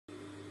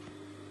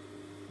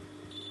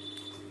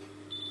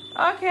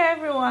Okay,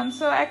 everyone,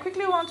 so I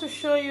quickly want to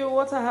show you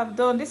what I have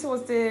done. This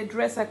was the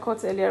dress I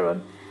cut earlier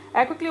on.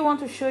 I quickly want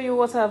to show you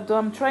what I've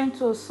done. I'm trying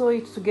to sew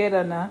it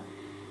together now.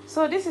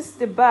 So this is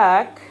the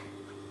back.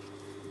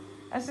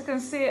 As you can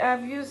see,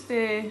 I've used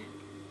the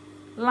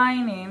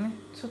lining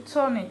to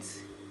turn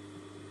it.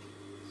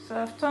 So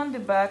I've turned the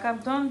back.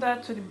 I've done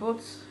that to the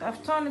both.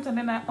 I've turned it and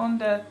then I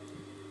under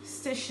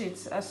stitch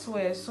it as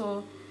well,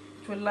 so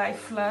it will lie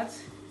flat.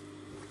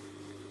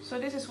 So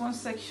this is one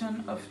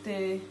section of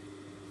the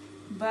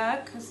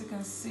back, as you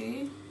can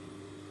see.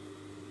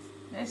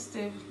 That's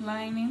the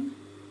lining,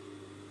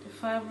 the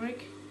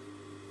fabric,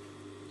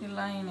 the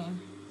lining.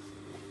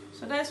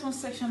 So that's one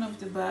section of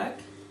the back.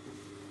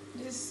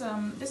 This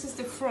is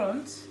the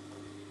front.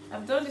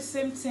 I've done the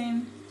same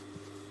thing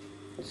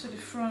to the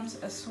front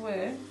as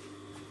well.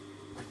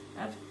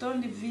 I've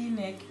done the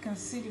V-neck. You can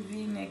see the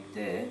V-neck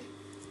there.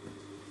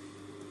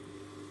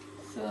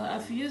 So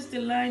I've used the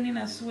lining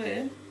as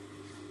well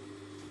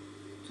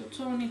to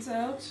turn it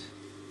out,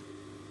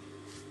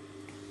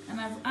 and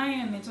I've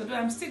ironed it, although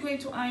I'm still going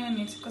to iron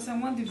it because I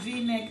want the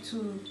V-neck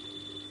to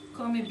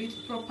come a bit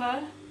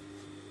proper.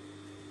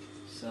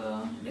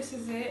 So this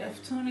is it.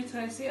 I've turned it.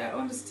 I see I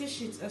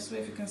understitch it as well,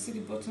 if you can see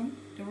the bottom,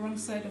 the wrong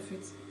side of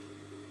it.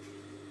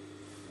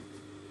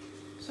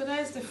 So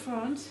that is the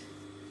front.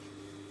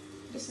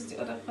 This is the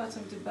other part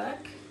of the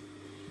back,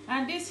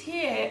 and this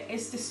here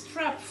is the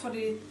strap for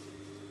the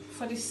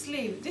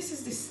sleeve. This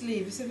is the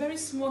sleeve. It's a very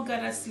small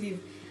gather sleeve.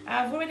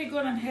 I've already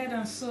gone ahead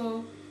and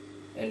sew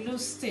a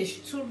loose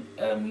stitch, two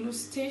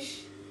loose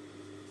stitch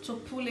to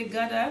pull a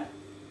gather,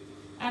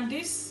 and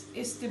this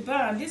is the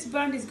band. This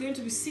band is going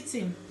to be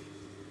sitting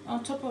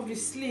on top of the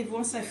sleeve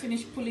once I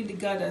finish pulling the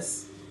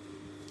gathers.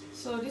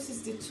 So this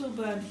is the two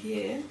band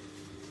here,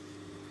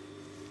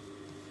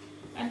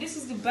 and this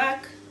is the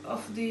back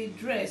of the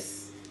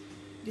dress,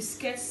 the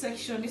skirt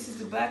section. This is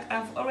the back.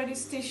 I've already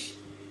stitched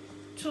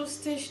two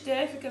stitch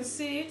there, if you can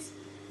see it.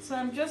 So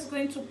I'm just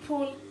going to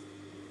pull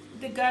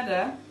the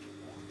gather.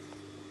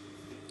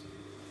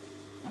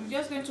 I'm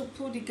just going to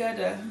pull the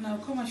gather, and I'll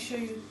come and show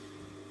you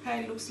how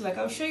it looks like.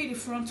 I'll show you the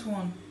front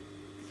one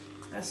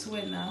as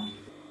well now.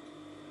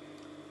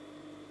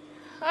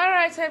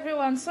 Alright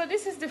everyone, so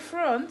this is the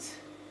front.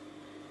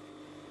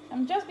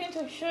 I'm just going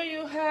to show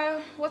you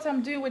what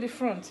I'm doing with the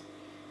front,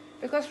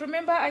 because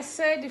remember I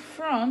said the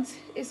front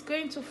is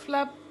going to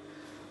flap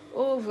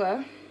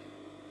over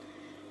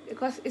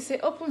because it's an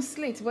open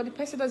slit, but the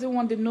person doesn't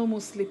want the normal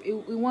slip.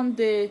 We want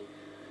the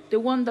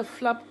one that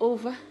flap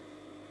over.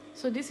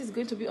 So this is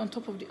going to be on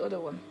top of the other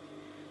one.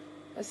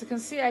 As you can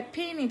see, I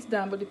pin it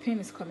down, but the pin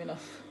is coming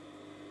off.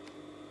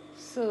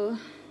 So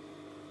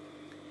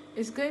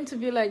it's going to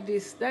be like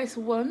this. That is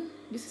one.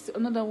 This is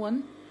another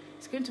one.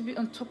 It's going to be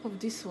on top of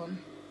this one.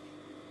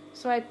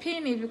 So I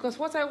pin it because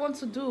what I want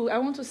to do, I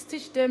want to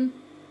stitch them.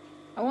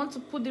 I want to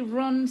put the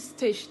run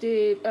stitch,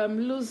 the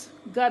loose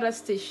gather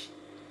stitch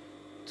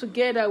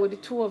together with the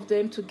two of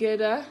them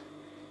together,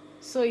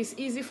 so it's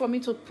easy for me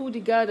to pull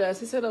the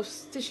gathers instead of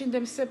stitching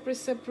them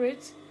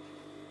separate.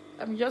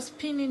 I'm just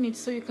pinning it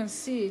so you can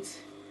see it.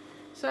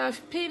 So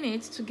I've pinned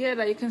it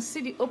together. You can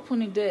see the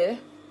opening there.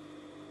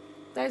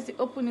 That's the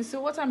opening.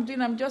 So what I'm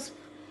doing, I'm just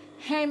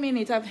hemming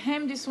it. I've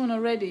hemmed this one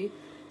already,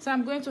 so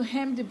I'm going to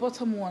hem the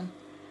bottom one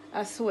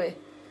as well.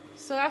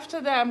 So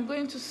after that, I'm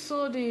going to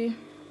sew the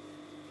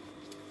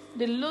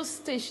loose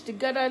stitch, the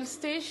gather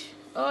stitch,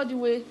 all the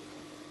way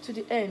to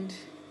the end.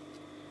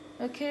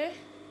 Okay,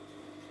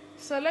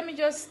 so let me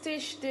just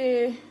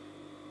hem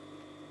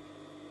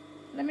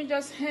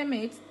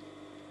it,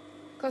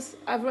 because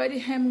I've already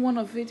hemmed one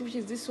of it, which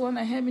is this one.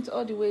 I hem it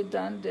all the way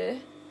down there.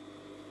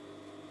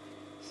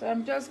 So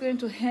I'm just going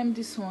to hem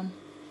this one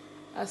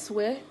as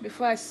well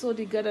before I sew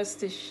the gather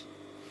stitch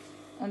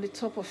on the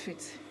top of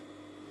it.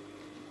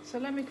 So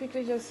let me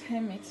quickly just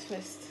hem it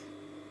first.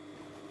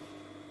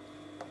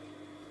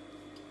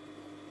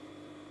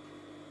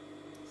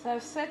 So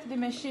I've set the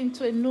machine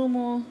to a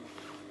normal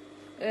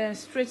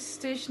straight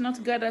stitch,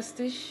 not gather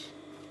stitch.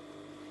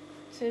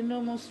 It's a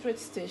normal straight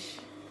stitch.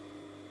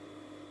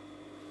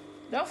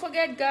 Don't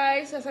forget,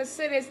 guys, as I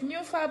said, there's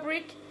new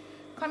fabric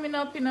coming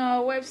up in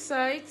our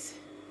website,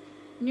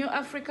 new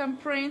African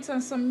prints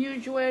and some new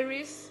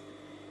jewelries.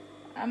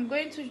 I'm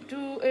going to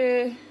do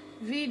a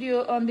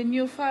video on the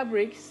new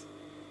fabrics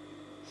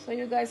so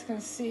you guys can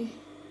see,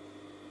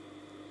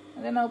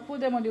 and then I'll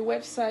put them on the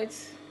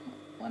website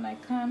when I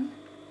can.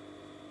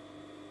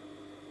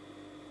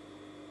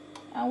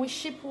 And we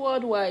ship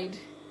worldwide.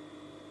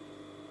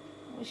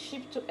 We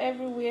ship to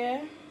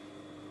everywhere.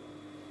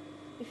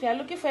 If you are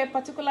looking for a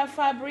particular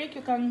fabric,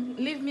 you can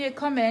leave me a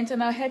comment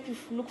and I'll help you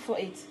look for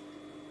it.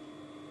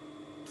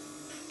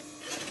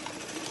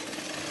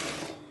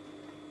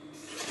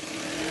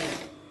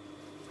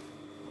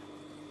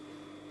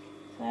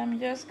 So I'm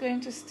just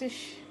going to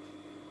stitch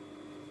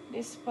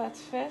this part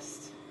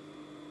first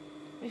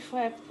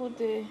before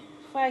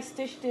I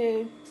stitch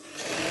the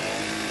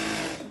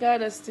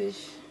gather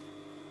stitch.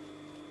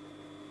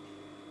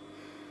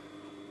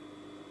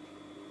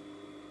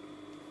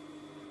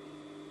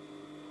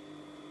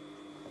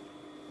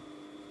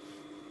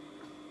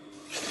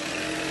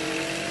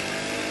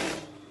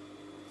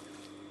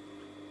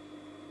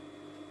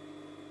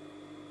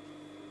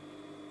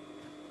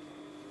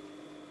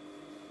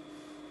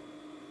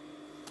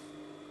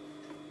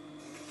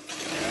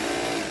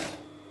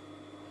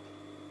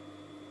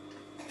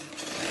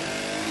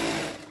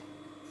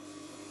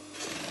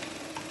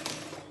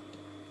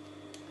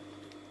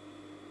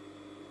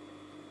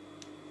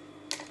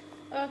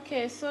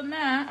 Okay, so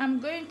now I'm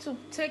going to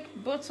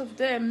take both of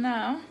them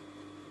now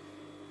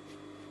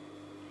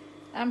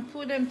and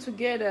put them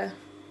together.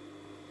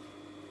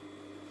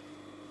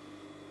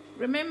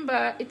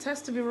 Remember, it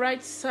has to be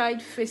right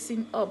side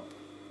facing up.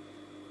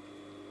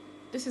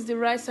 This is the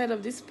right side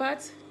of this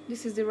part.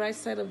 This is the right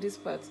side of this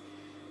part.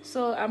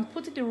 So I'm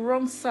putting the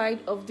wrong side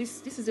of this.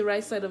 This is the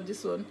right side of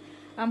this one.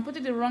 I'm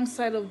putting the wrong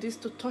side of this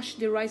to touch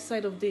the right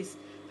side of this.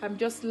 I'm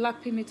just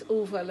lapping it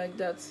over like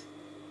that.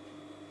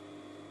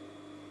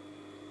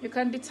 You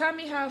can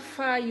determine how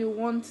far you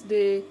want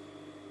the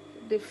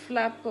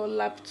flap or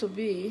lap to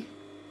be.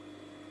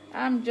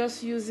 I'm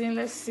just using,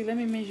 let's see, let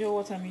me measure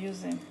what I'm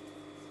using.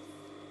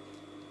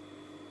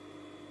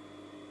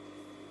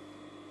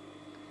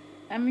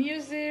 I'm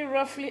using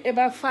roughly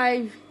about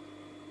 5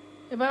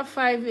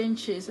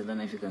 inches. I don't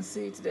know if you can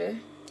see it there.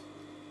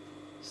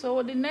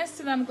 So the next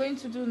thing I'm going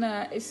to do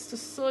now is to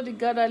sew the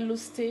gather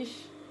loose stitch.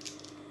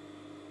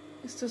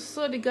 Is to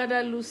sew the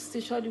gather loose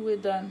stitch all the way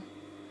down.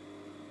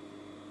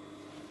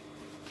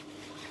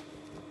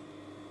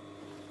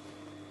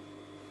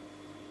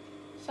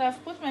 So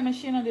I've put my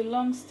machine on the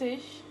long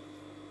stitch.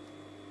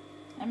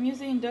 I'm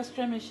using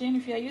industrial machine.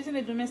 If you are using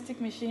a domestic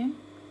machine,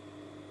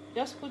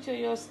 just put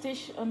your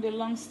stitch on the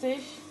long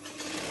stitch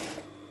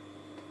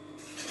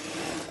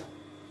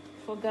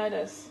for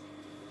gathers.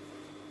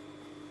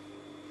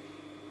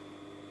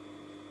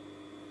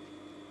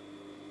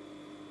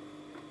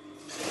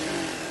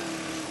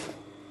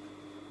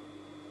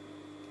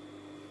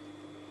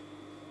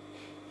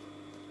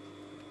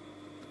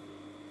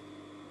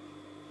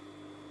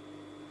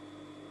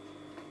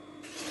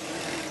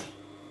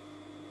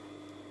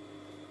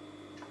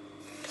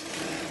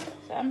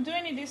 I'm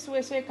doing it this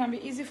way so it can be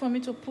easy for me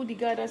to put the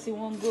gathers in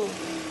one go.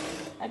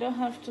 I don't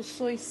have to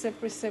sew it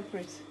separate.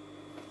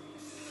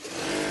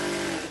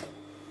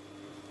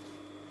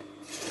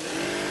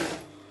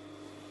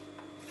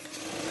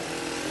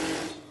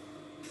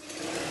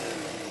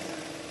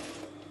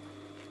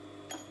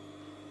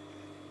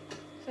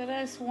 So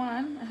that's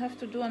one. I have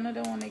to do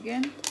another one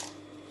again.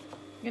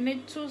 You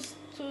need two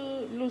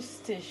loose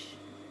stitch.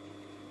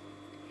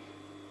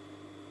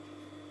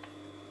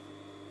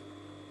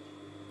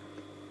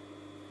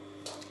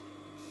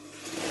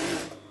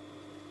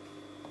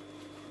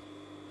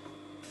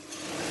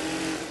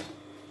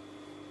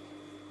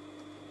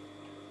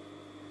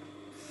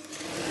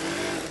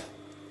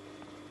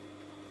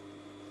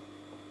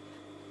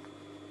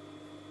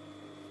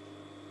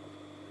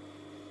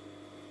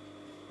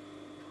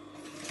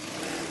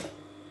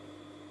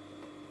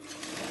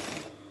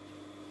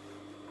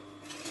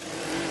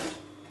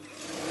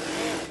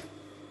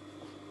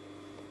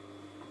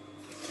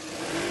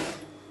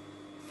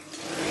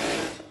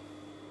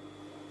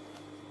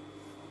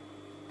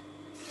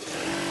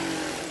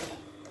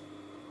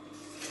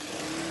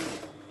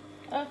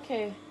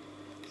 Okay,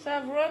 so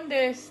I've run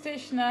the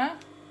stitch now.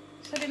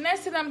 So the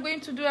next thing I'm going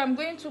to do, I'm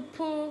going to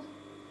pull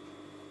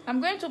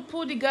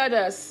the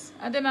gathers,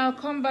 and then I'll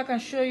come back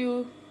and show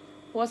you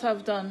what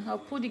I've done. I'll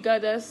pull the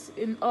gathers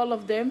in all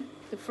of them,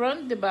 the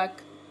front, the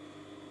back,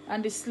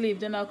 and the sleeve.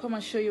 Then I'll come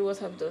and show you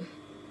what I've done.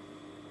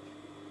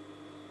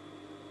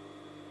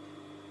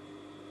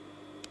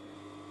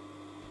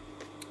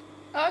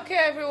 Okay,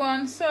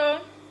 everyone, so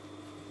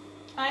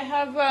I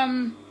have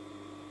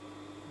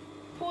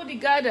pulled the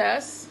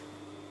gathers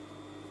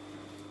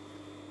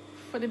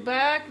for the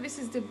back. This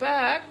is the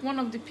back, one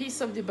of the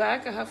pieces of the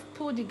back. I have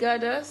pulled the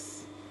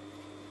gathers,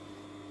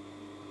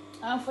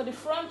 and for the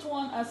front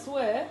one as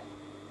well,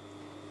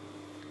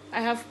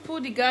 I have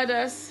pulled the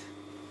gathers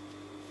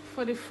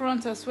for the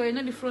front as well. You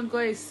know the front got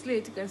a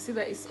slit, you can see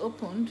that it's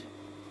opened,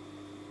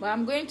 but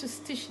I'm going to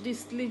stitch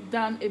this slit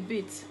down a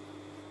bit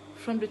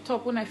from the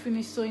top. When I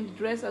finish sewing the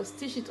dress, I'll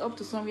stitch it up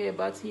to somewhere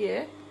about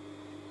here,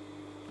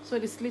 so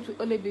the slit will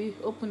only be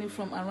opening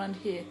from around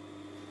here.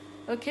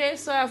 Okay,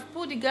 so I've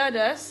pulled the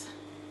gathers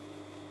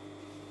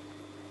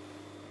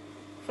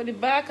for the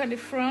back and the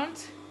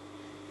front.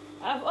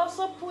 I've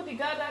also pulled the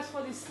gathers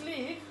for the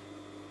sleeve.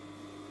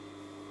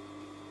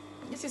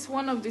 This is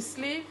one of the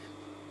sleeve.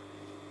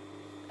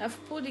 I've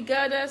pulled the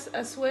gathers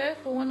as well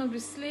for one of the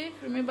sleeve.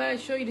 Remember, I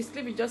showed you the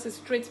sleeve is just a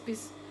straight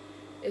piece.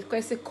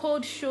 It's a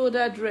cold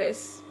shoulder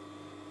dress.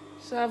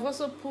 So I've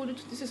also pulled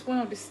it. This is one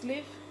of the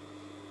sleeve.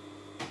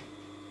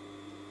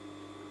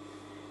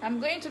 I'm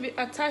going to be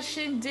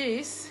attaching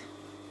this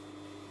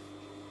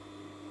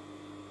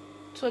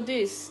to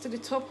the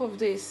top of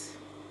this.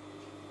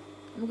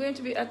 I'm going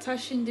to be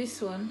attaching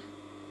this one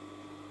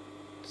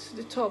to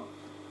the top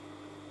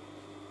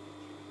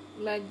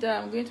like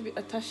that. I'm going to be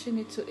attaching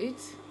it to it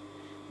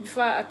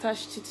before I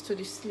attached it to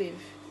the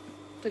sleeve,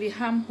 to the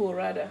armhole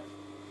rather.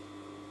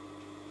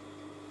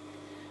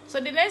 So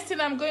the next thing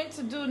I'm going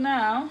to do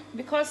now,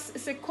 because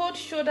it's a cold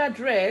shoulder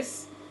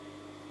dress,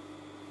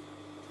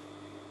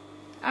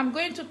 I'm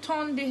going to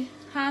turn the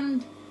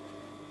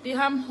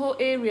armhole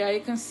area.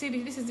 You can see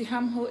this is the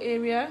armhole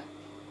area.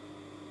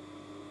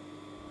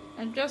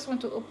 I just want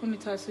to open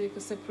it out so you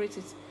can separate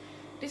it.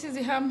 This is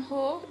the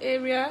armhole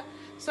area.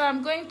 So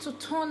I'm going to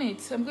turn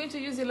it. I'm going to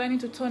use the lining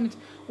to turn it.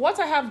 What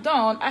I have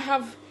done,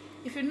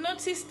 if you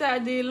notice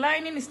that the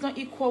lining is not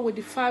equal with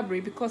the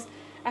fabric, because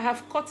I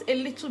have cut a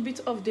little bit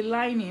of the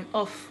lining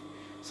off,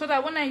 so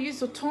that when I use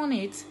to turn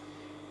it,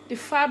 the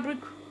fabric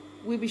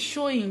will be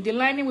showing, the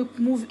lining will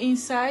move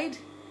inside,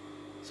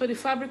 so the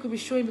fabric will be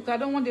showing, because I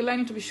don't want the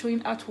lining to be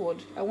showing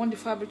outward. I want the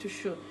fabric to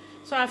show.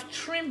 So I've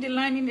trimmed the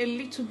lining a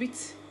little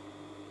bit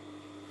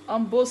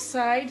on both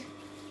sides.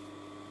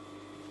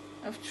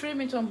 I've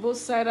trimmed it on both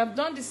sides. I've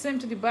done the same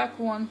to the back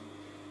one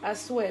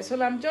as well.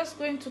 So I'm just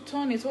going to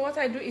turn it. So what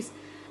I do is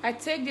I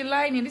take the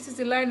lining, this is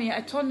the lining,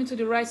 I turn it to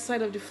the right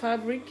side of the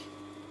fabric.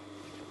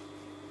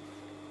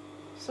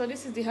 So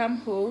this is the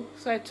armhole.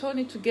 So I turn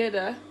it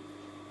together.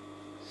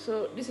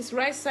 So this is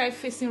right side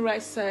facing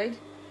right side.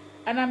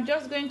 And I'm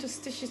just going to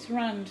stitch it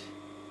round.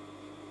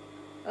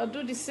 I'll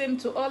do the same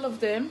to all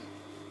of them.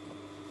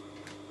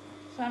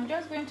 So I'm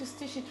just going to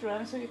stitch it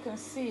round so you can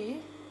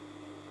see.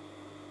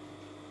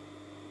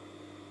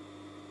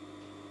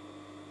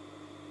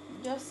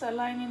 Just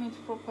aligning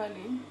it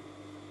properly.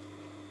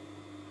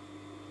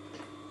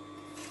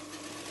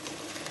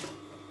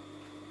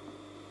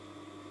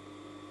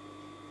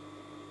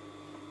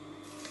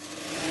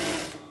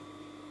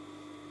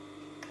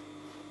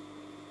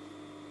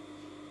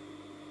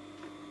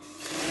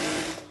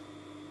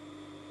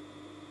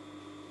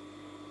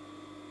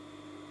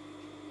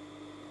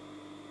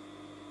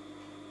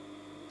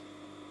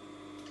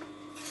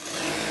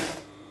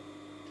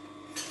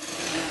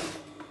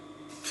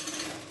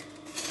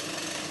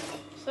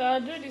 So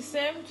I'll do the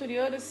same to the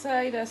other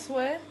side as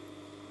well.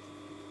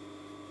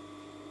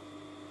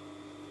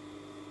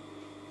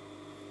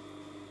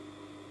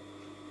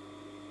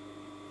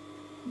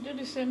 Do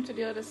the same to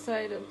the other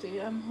side of the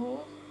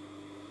armhole.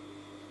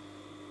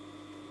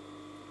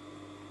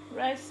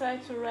 Right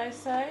side to right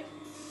side.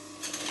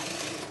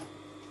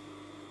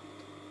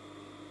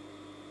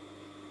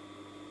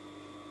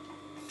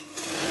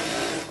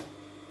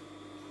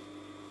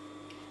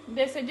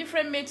 There's a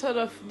different method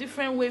of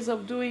different ways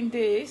of doing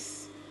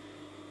this.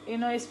 You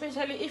know,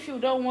 especially if you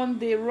don't want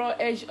the raw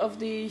edge of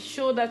the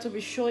shoulder to be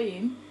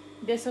showing,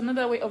 there's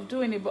another way of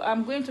doing it, but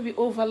I'm going to be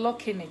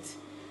overlocking it.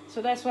 So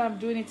that's why I'm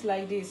doing it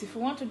like this. If you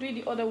want to do it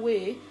the other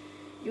way,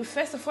 you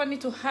first of all need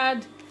to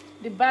add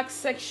the back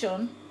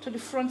section to the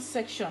front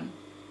section.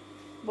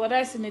 But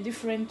that's in a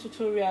different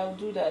tutorial, I'll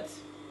do that.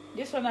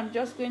 This one I'm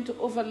just going to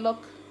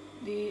overlock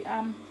the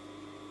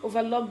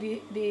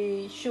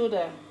the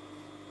shoulder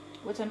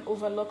with an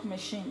overlock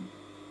machine.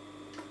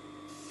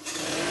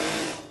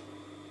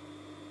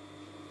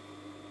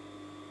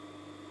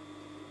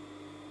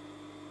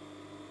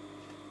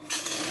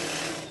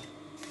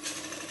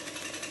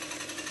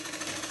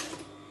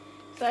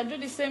 So I do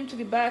the same to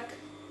the back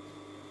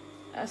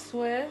as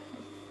well.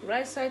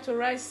 Right side to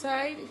right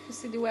side. If you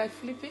see the way I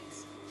flip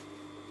it.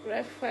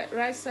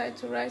 Right side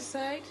to right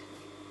side.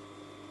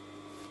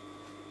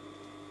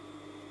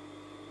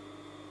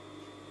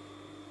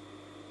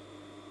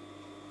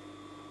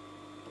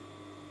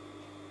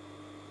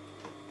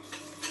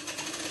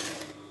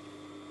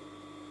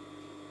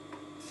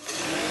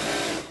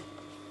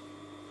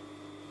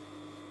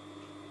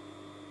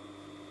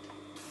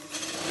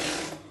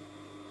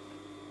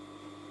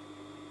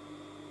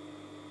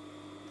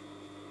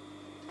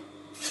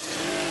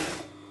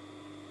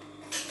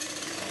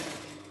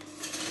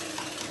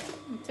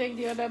 Take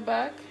the other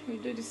back, you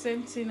do the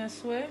same thing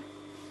as well.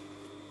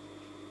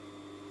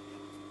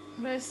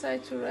 Right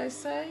side to right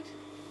side.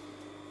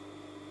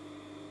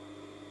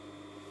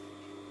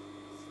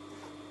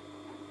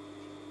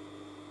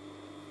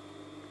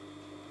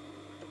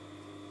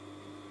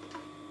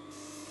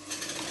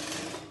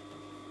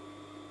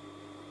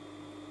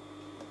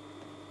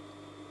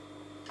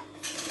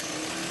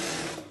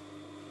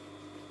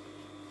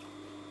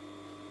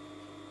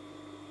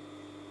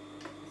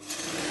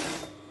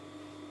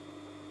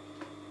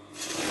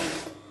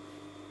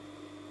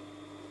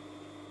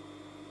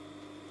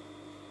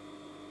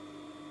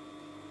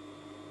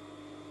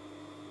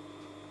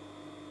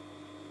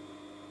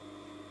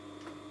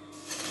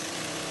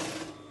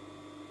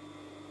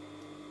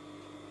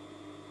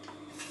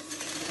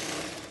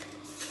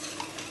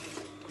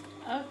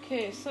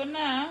 Okay, so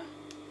now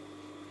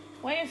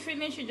when you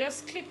finish, you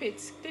just clip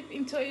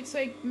into it so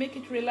it make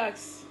it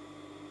relax.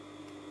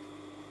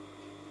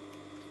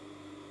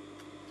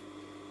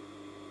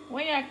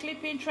 When you are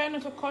clipping, try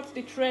not to cut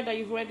the thread that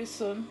you've already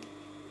sewn.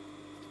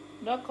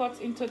 Don't cut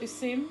into the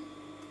seam.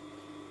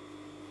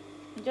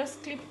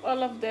 Just clip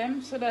all of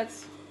them so that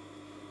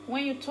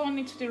when you turn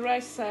it to the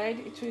right side,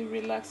 it will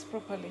relax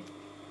properly.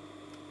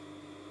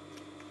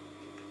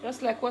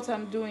 Just like what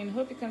I'm doing.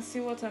 Hope you can see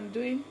what I'm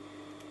doing.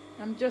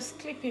 I'm just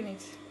clipping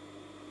it.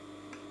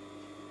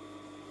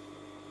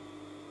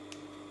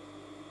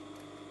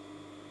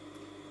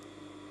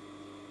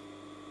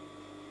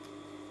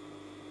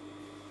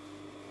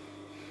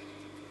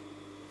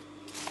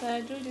 So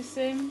I do the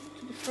same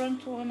to the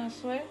front one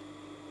as well.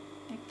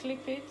 I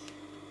clip it.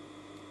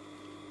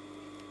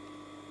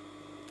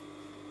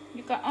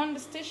 You can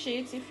understitch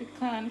it if you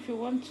can, if you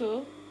want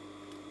to.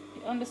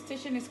 The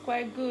understitching is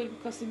quite good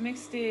because it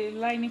makes the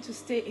lining to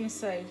stay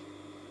inside.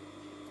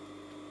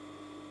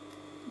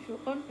 If you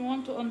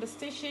want to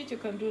understitch it, you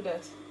can do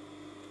that.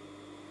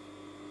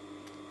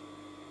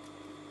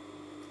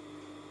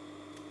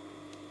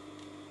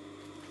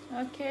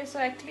 Okay, so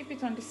I clip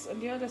it on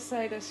the other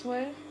side as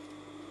well.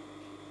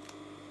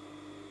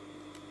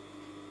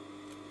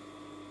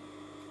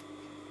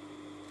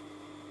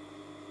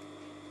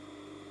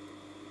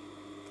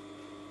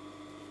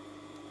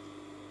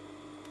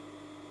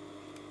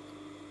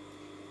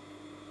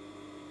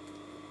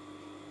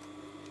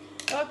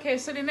 Okay,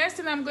 so the next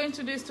thing I'm going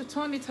to do is to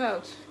turn it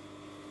out.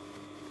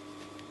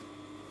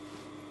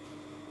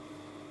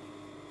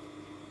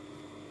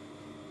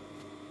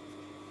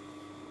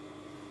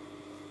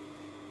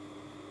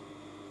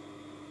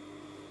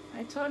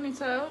 I turn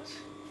it out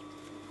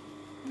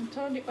and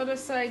turn the other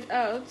side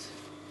out,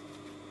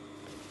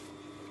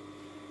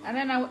 and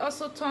then I will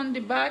also turn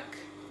the back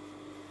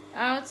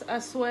out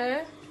as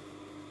well.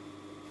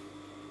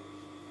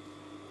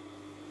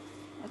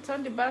 I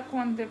turn the back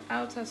one them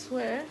out as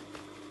well.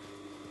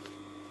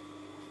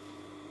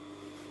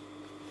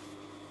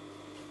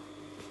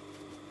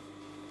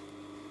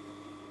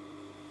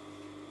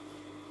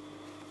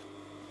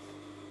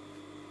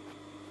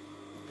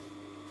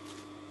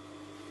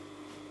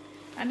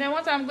 And then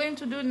what I'm going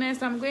to do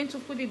next, I'm going to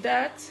put the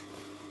dart.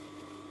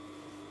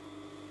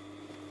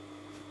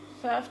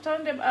 So I've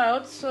turned them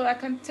out so I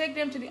can take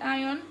them to the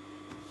iron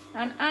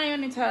and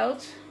iron it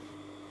out.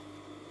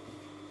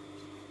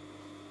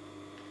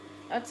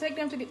 I'll take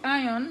them to the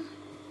iron.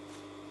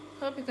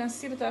 Hope you can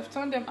see that I've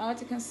turned them out.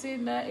 You can see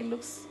that it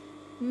looks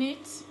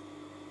neat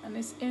and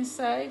it's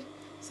inside.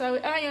 So I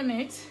will iron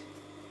it.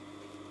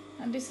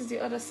 And this is the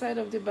other side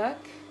of the back.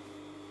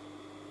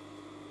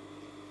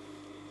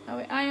 I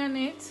will iron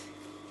it.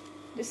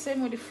 The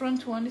same with the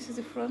front one. This is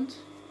the front.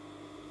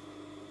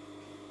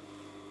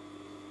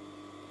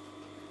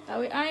 I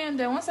will iron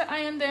them. Once I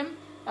iron them,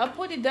 I'll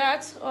put the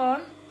dart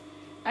on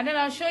and then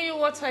I'll show you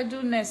what I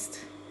do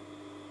next.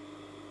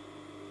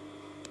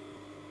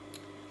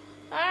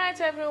 Alright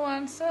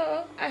everyone,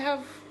 so I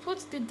have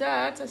put the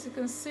dart, as you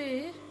can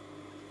see.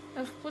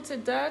 I've put a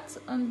dart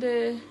on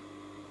the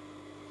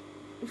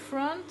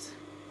front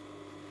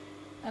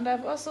and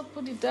I've also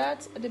put the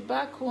dart at the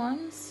back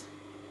ones.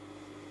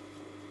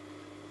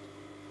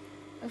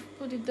 I've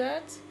put the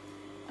dart,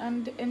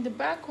 and in the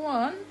back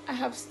one I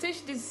have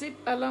stitched the zip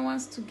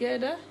allowance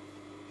together.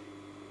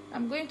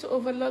 I'm going to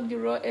overlock the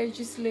raw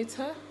edges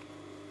later.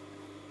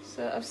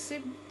 So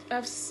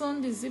I've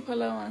sewn the zip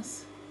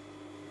allowance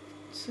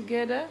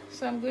together,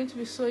 so I'm going to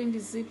be sewing the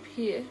zip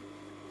here.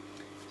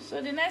 So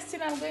the next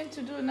thing I'm going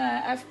to do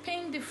now, I've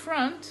pinned the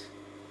front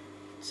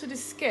to the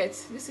skirt.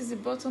 This is the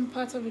bottom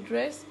part of the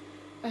dress.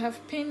 I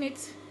have pinned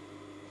it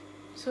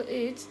to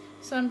it,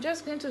 so I'm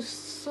just going to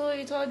sew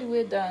it all the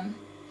way down.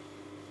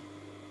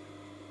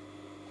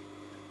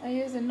 I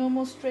use a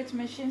normal straight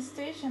machine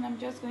stitch and I'm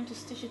just going to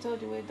stitch it all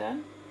the way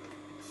down.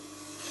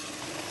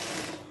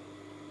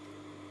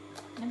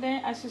 And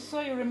then as you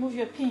sew, you remove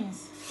your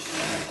pins.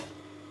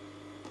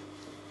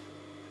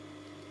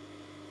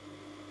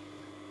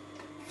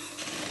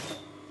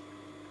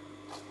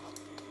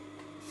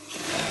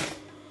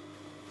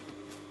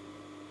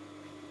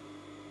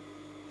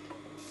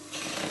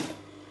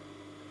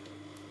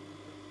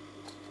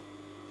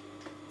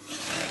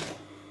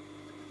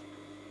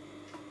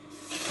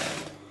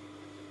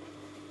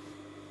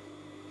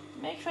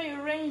 Make sure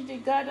you arrange the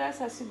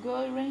gathers as you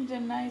go, arrange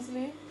them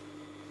nicely.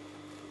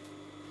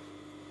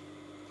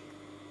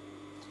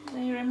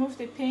 Then you remove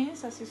the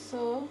pins as you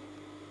sew,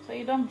 so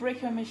you don't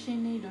break your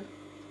machine needle.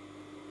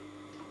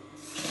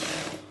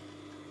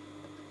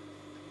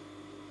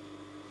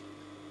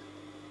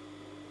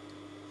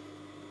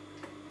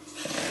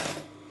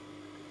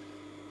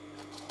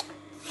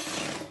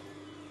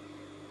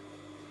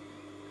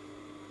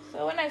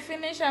 So when I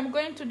finish, I'm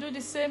going to do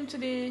the same to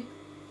the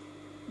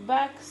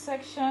back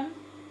section.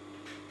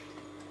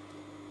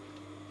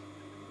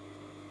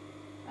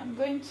 I'm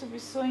going to be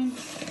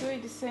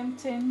doing the same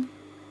thing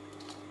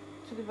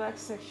to the back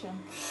section.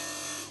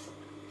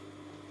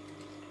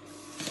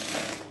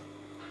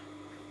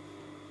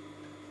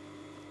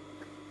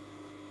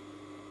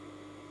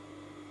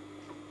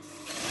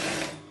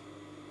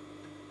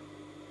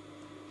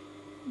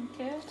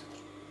 Okay.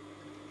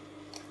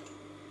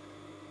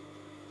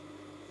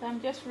 So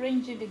I'm just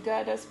arranging the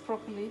gathers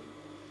properly.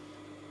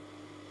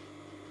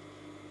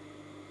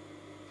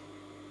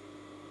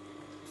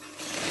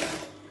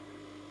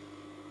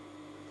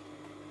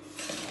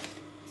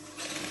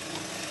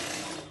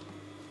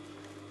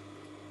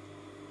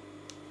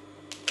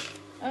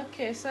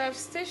 Okay, so I've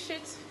stitched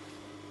it.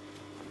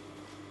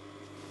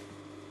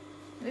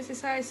 This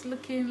is how it's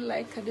looking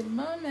like at the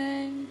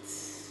moment.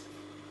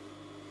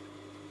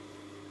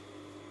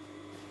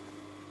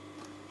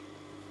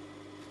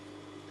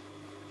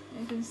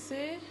 You can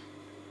see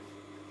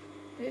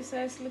this is how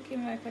it's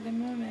looking like at the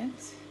moment.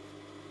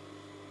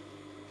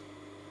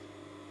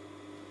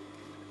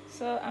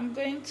 So I'm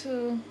going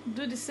to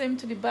do the same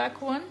to the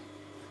back one.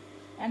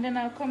 and then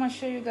I'll come and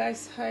show you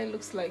guys how it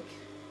looks like.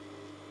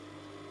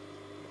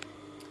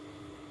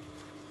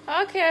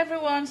 Okay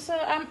everyone, so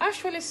I'm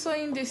actually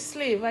sewing this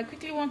sleeve. I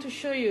quickly want to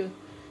show you.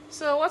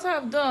 So what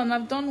I've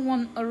done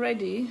one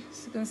already,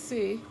 as you can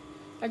see.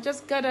 I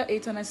just gather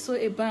it and I sew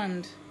a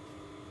band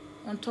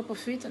on top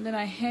of it, and then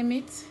I hem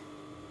it.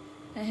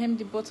 I hem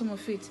the bottom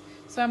of it.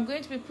 So I'm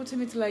going to be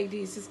putting it like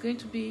this. It's going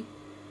to be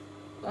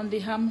on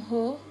the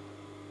armhole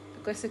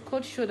because it's a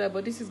cold shoulder,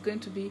 but this is going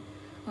to be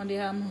on the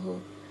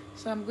armhole.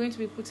 So I'm going to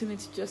be putting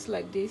it just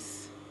like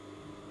this.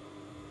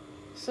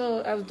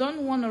 So I've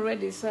done one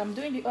already, so I'm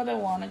doing the other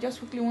one. I just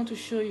quickly want to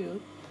show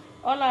you.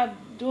 All I'm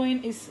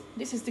doing is,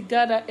 this is the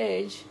gather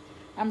edge.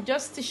 I'm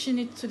just stitching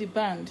it to the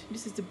band.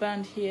 This is the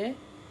band here.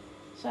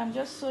 So I'm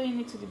just sewing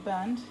it to the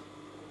band.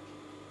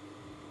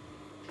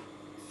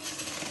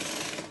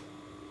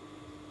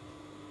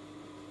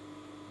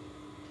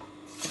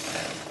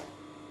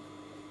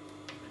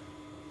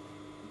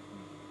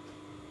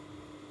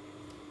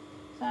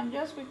 So I'm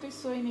just quickly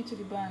sewing it to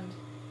the band.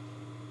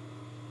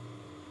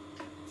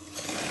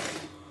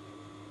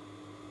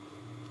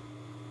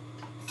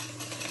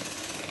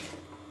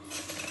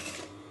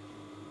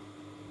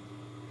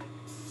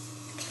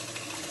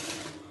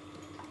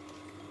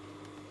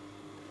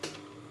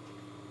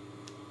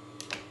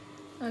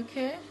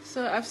 Okay,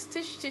 so I've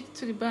stitched it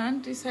to the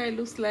band. This is how it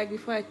looks like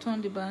before I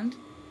turn the band.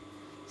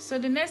 So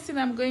the next thing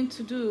I'm going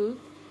to do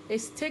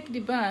is take the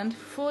band,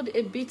 fold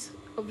a bit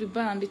of the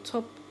band, the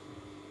top,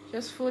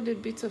 just fold a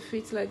bit of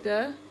it like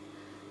that,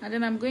 and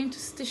then I'm going to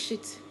stitch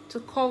it to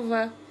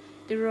cover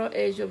the raw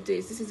edge of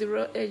this. This is the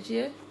raw edge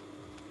here.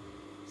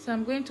 So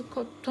I'm going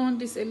to turn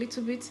this a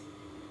little bit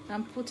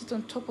and put it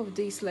on top of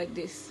this like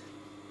this.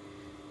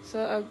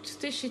 So I'll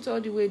stitch it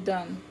all the way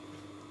down.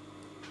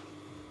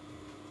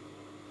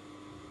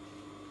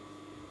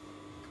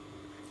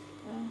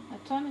 I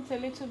turn it a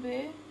little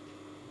bit.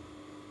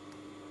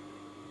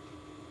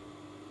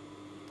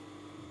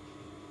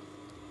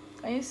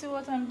 Can you see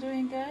what I'm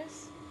doing,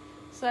 guys?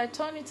 So I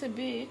turn it a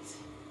bit.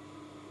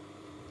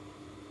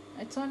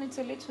 I turn it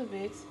a little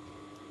bit,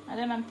 and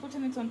then I'm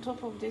putting it on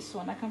top of this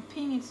one. I can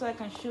pin it so I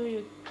can show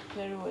you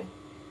very well.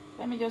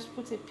 Let me just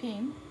put a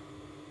pin.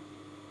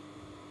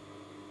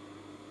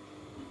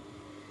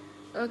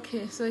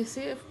 Okay, so you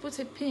see I've put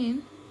a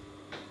pin.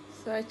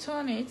 So I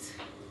turn it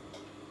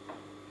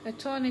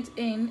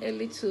in a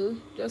little,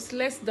 just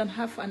less than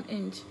half an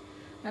inch,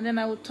 and then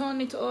I will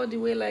turn it all the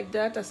way like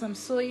that as I'm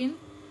sewing.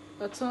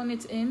 I'll turn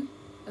it in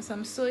as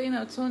I'm sewing.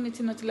 I'll turn it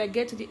in until I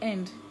get to the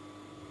end.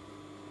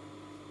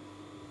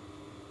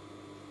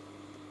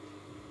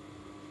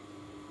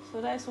 So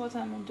that's what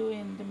I'm doing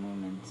at the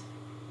moment.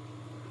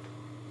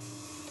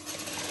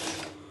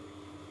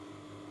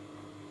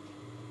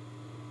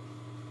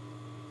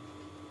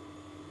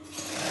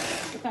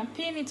 You can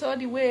pin it all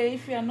the way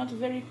if you are not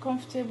very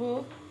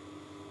comfortable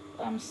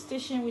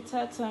stitching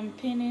without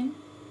pinning.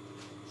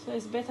 So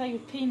it's better you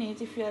pin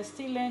it. If you are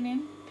still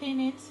learning,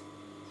 pin it. It's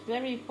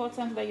very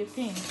important that you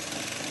pin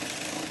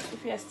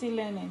if you are still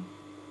learning.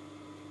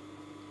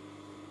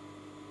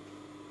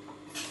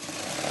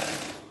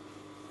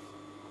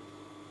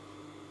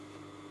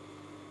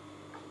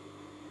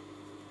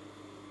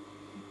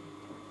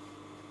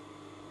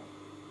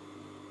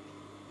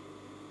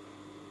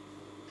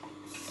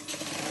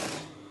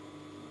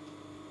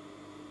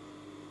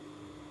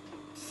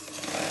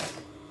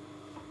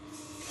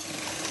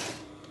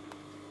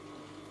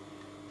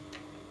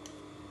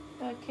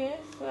 Okay,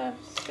 so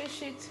I've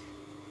stitched it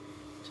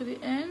to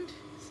the end,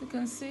 as you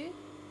can see.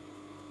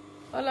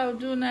 All I'll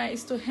do now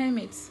is to hem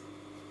it,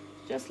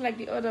 just like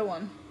the other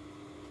one.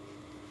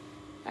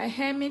 I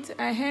hem it.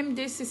 I hem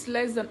this is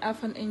less than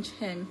half an inch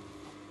hem,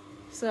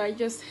 so I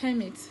just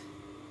hem it,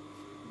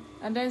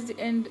 and that's the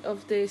end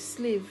of the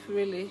sleeve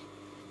really.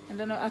 And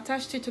then I'll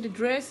attach it to the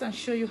dress and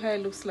show you how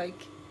it looks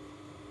like.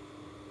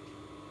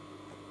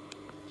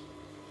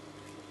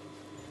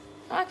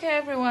 Okay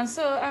everyone,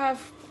 so I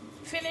have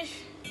finished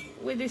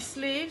with the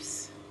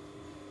sleeves.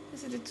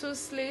 This is the two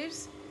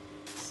sleeves.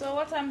 So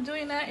what I'm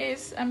doing now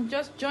is I'm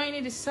just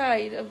joining the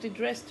side of the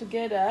dress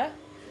together.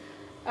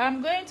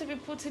 I'm going to be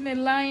putting a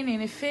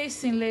lining, a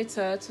facing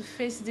later to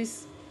face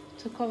this,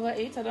 to cover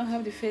it. I don't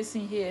have the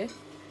facing here,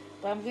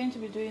 but I'm going to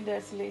be doing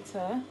that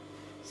later.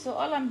 So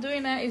all I'm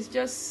doing now is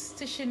just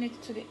stitching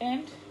it to the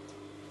end.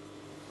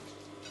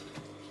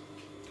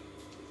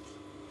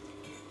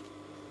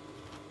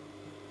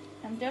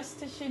 I'm just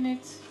stitching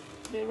it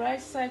the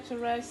right side to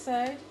right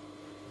side.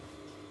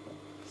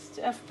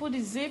 I've put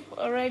the zip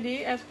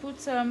already. I've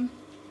put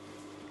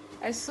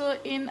I sew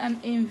in an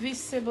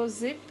invisible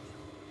zip.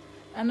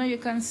 I know you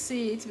can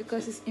see it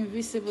because it's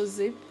invisible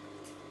zip.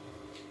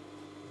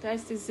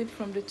 That's the zip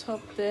from the top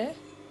there.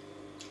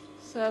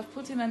 So I've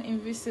put in an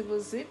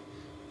invisible zip.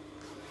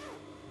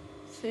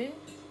 See?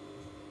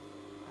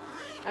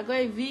 I got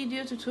a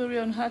video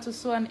tutorial on how to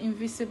sew an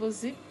invisible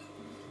zip.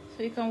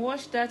 So you can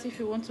watch that if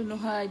you want to know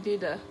how I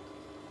did that.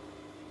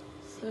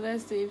 So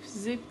that's the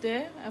zip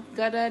there. I've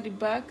gathered the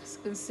back, as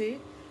you can see.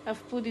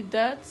 I've put the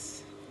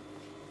dots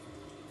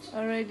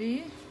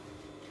already.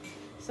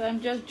 So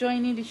I'm just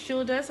joining the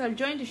shoulders. I've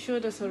joined the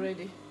shoulders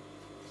already.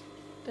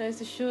 There's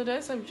the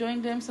shoulders. I've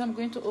joined them, so I'm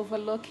going to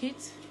overlock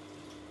it.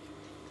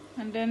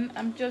 And then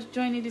I'm just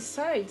joining the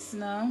sides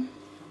now.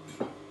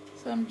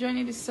 So I'm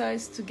joining the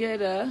sides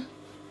together.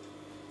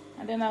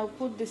 And then I'll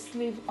put the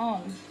sleeve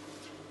on.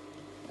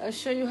 I'll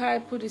show you how I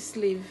put the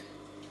sleeve.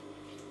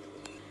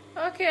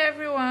 Okay,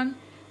 everyone.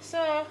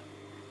 So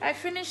I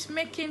finished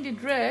making the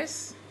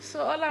dress.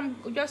 So all I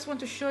just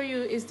want to show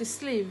you is the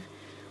sleeve.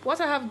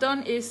 What I have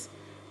done is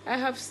I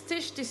have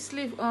stitched the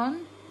sleeve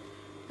on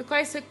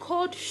because it's a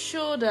cold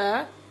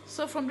shoulder.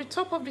 So from the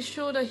top of the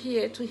shoulder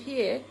here to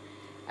here,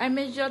 I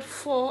measured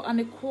 4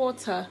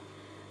 1/4,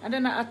 and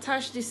then I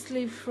attached the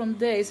sleeve from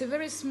there. It's a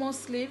very small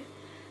sleeve.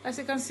 As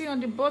you can see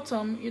on the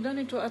bottom, you don't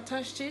need to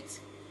attach it.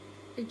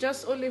 It's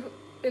just only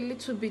a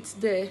little bit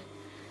there.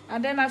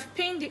 And then I've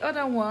pinned the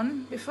other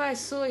one before I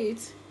sew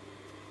it.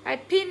 I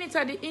pin it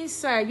at the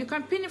inside. You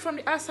can pin it from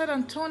the outside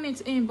and turn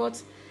it in,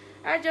 but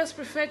I just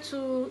prefer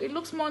to, it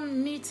looks more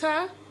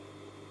neater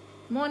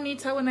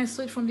when I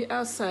sew it from the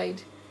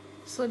outside.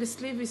 So the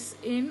sleeve is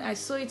in, I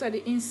sew it at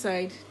the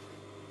inside.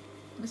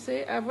 You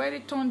see, I've already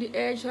turned the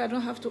edge, so I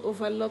don't have to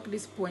overlock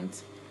this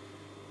point.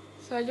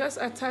 So I just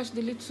attach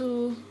the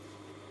little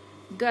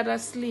gather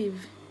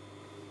sleeve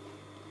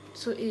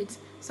to it.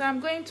 So I'm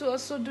going to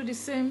also do the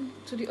same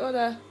to the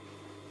other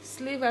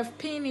sleeve. I've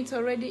pinned it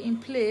already in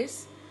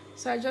place,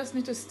 so I just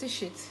need to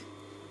stitch it.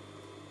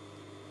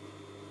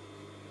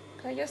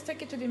 I just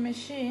take it to the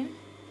machine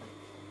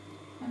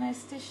and I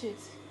stitch it.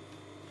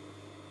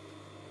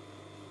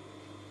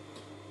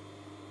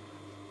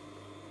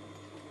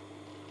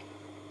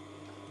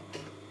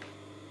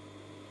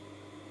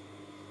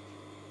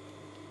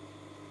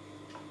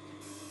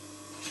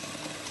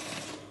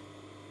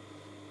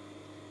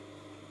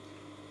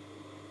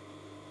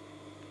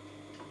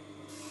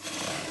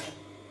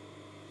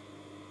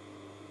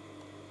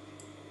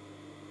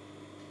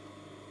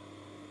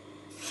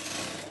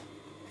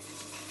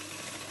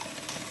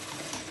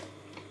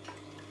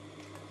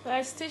 So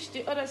I stitched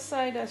the other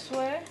side as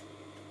well.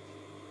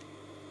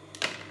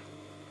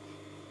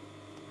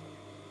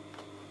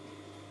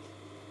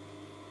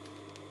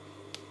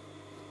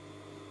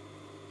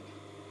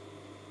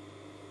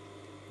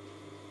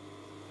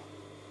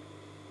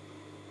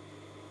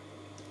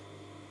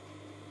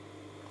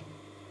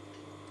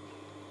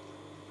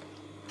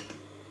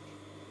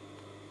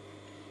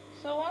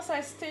 So once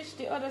I stitch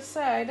the other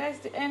side, that's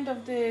the end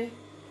of this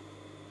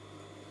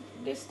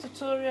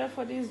tutorial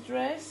for this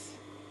dress.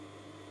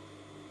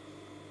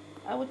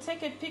 I will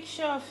take a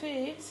picture of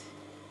it.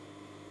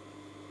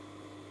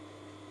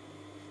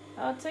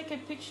 I'll take a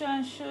picture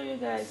and show you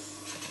guys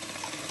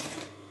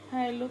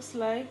how it looks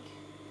like.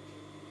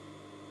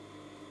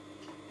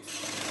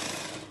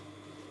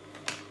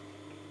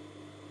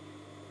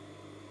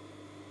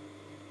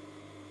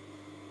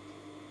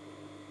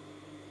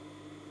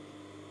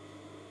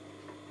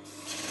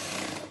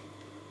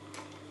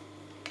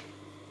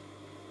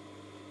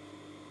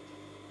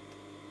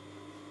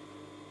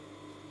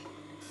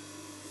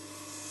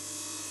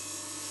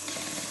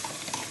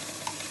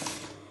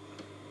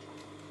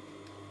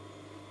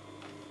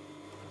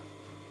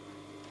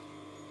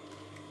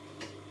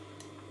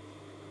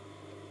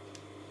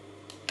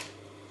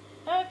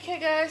 Okay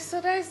guys,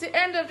 so that's the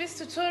end of this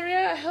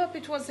tutorial. I hope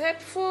it was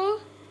helpful.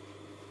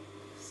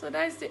 So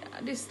that's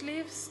the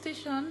sleeve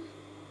stitch on.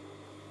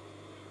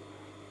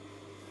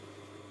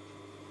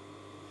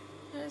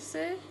 Let's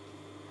see.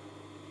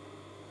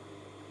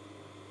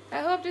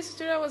 I hope this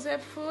tutorial was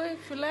helpful.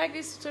 If you like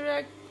this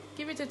tutorial,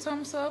 give it a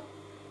thumbs up,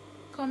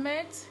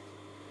 comment,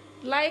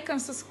 like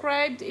and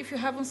subscribe if you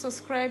haven't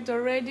subscribed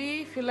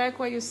already, if you like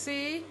what you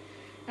see,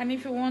 and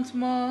if you want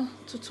more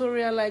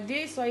tutorial like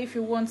this, or if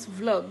you want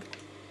vlog.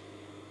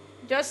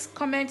 Just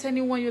comment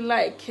anyone you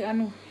like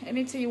and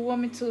anything you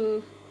want me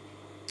to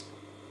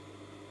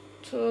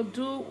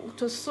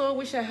sew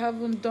which I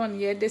haven't done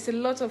yet. There's a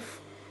lot of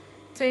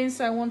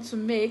things I want to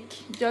make,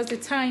 just the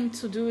time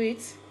to do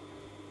it.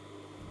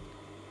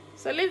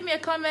 So leave me a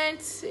comment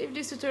if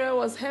this tutorial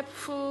was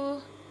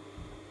helpful.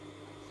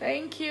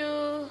 Thank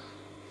you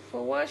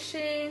for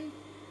watching.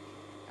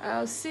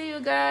 I'll see you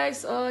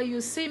guys, or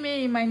you see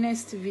me in my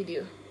next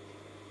video.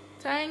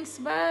 Thanks,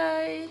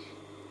 bye.